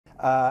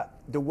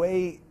the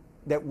way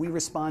that we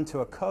respond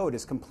to a code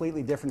is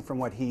completely different from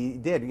what he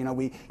did. You know,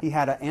 he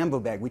had an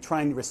ambu bag. We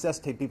try and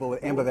resuscitate people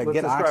with ambu bag,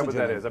 get describe oxygen.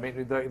 what that is. I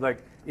mean,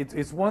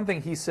 it's one thing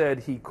he said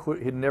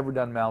he'd never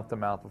done mouth to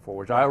mouth before,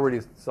 which I already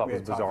thought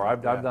was bizarre.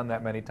 I've done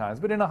that many times.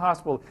 But in a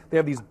hospital, they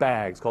have these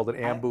bags called an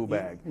ambu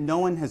bag. No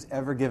one has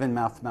ever given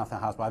mouth to mouth in a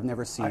hospital. I've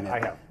never seen it. I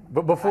have.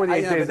 But before the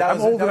days,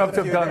 I'm old enough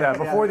to have done that.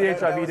 Before the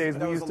HIV days,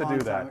 we used to do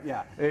that.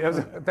 Yeah.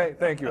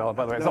 Thank you, Alan,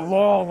 by the way. It's a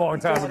long, long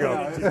time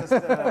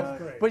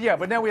ago.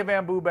 But now we have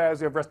ambu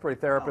bags, we have respiratory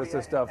therapists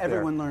and stuff.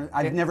 Everyone learned.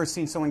 I've never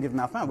seen someone give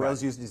mouth to mouth. We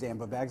always use these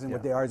ambu bags, and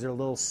what they are is they're a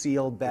little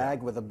sealed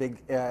bag with a big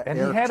air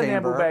chamber. And he had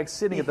an ambu bag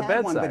sitting at the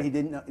bedside. One, but it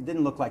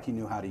didn't look like he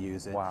knew how to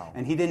use it. Wow.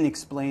 And he didn't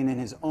explain in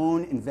his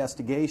own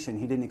investigation.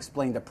 He didn't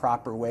explain the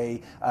proper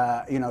way,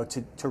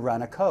 to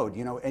run a code.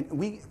 You know, and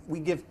we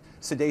give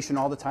sedation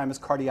all the time as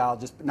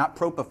cardiologists, but not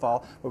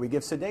propofol, but we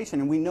give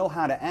sedation, and we know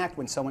how to act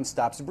when someone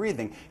stops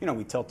breathing. You know,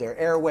 we tilt their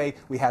airway,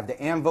 we have the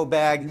Amvo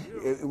bag,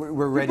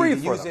 we're ready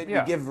to use it,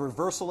 we give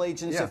reversal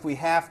agents if we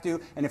have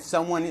to, and if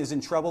someone is in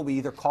trouble, we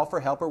either call for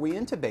help or we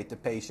intubate the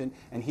patient,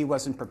 and he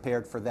wasn't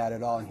prepared for that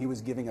at all, and he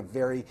was giving a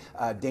very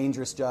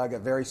dangerous drug, a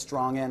very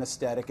strong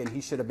anesthetic, and he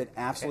should have been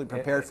absolutely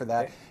prepared for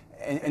that.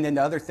 And then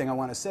the other thing I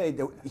want to say,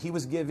 that he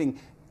was giving,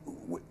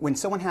 when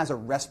someone has a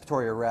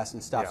respiratory arrest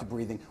and stops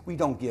breathing, we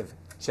don't give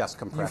chest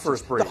compression. You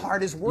first breathe. The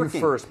heart is working.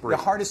 You first breathe.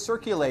 The heart is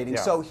circulating.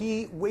 Yeah. So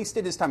he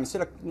wasted his time.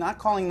 Instead of not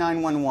calling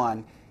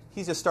 911,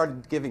 he just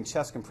started giving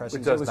chest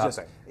compressions. Which does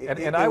nothing.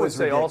 And I would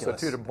say ridiculous. also,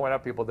 too, to point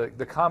out people,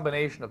 the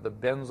combination of the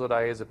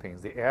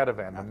benzodiazepines, the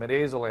Ativan, the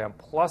midazolam,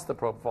 plus the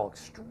propofol,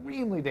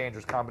 extremely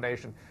dangerous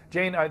combination.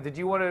 Jane, did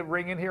you want to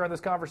ring in here on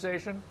this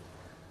conversation?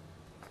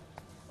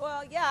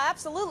 Well, yeah,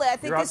 absolutely. I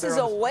think this is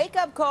a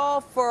wake-up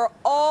call for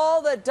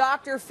all the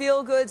Dr.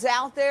 Feelgoods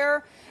out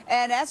there.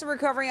 And as a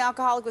recovering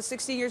alcoholic with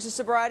 16 years of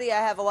sobriety, I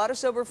have a lot of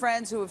sober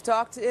friends who have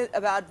talked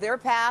about their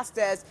past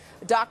as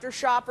doctor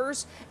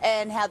shoppers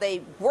and how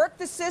they work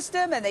the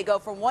system and they go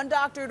from one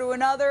doctor to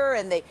another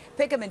and they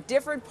pick them in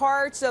different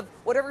parts of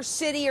whatever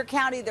city or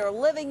county they're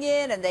living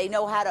in, and they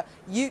know how to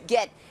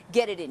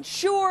get it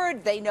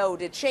insured, they know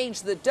to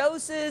change the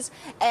doses,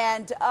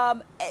 and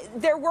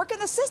they're working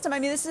the system. I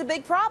mean, this is a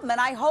big problem,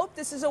 and I hope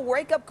this is a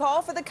wake-up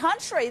call for the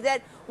country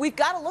that we've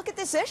got to look at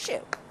this issue.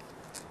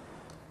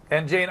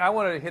 And Jane, I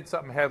want to hit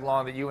something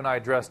headlong that you and I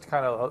addressed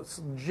kind of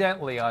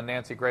gently on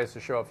Nancy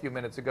Grace's show a few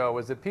minutes ago,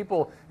 is that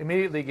people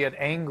immediately get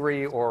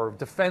angry or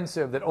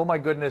defensive that, oh my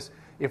goodness,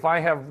 if I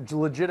have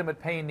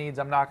legitimate pain needs,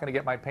 I'm not going to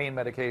get my pain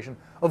medication.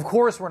 Of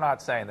course we're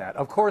not saying that.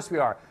 Of course we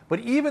are. But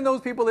even those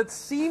people that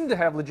seem to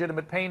have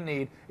legitimate pain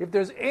need, if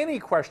there's any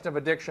question of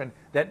addiction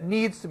that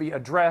needs to be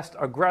addressed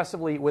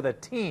aggressively with a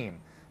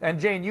team, and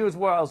Jane, you as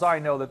well as I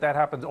know that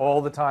happens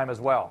all the time as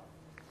well.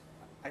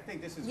 I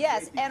think this is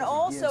yes, and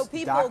also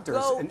people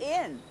go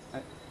in.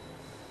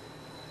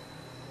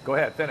 Go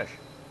ahead, finish.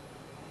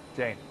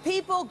 Jane.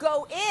 People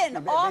go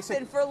in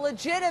often for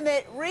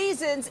legitimate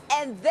reasons,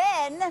 and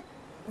then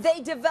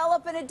they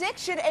develop an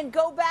addiction and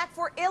go back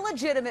for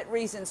illegitimate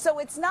reasons. So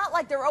it's not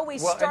like they're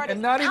always starting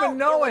and not out even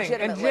knowing.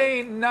 And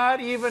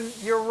illegitimately. Jane,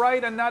 you're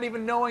right, and not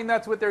even knowing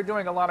that's what they're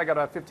doing. Alana, got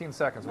about 15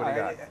 seconds. What do you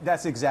got?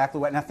 That's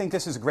exactly what, and I think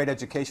this is a great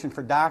education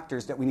for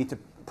doctors that we need to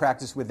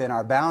practice within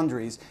our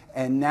boundaries.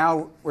 And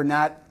now we're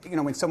not,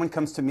 when someone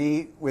comes to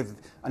me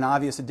with an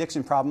obvious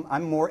addiction problem,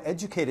 I'm more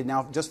educated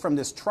now just from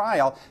this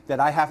trial that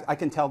I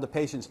can tell the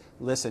patients,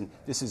 listen,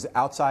 this is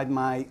outside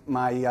my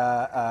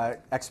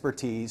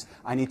expertise.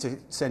 I need to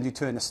send you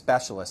to a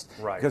specialist.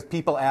 Right. Because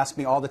people ask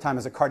me all the time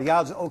as a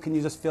cardiologist, oh, can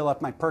you just fill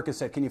up my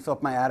Percocet? Can you fill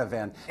up my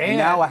Ativan? And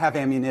now I have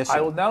ammunition.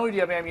 Not only do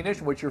you have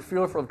ammunition, what you're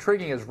fearful of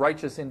triggering is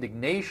righteous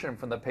indignation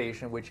from the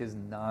patient, which is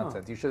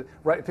nonsense. You should,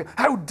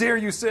 how dare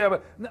you say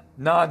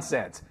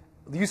nonsense.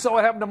 You saw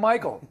what happened to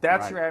Michael.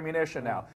 That's your ammunition now.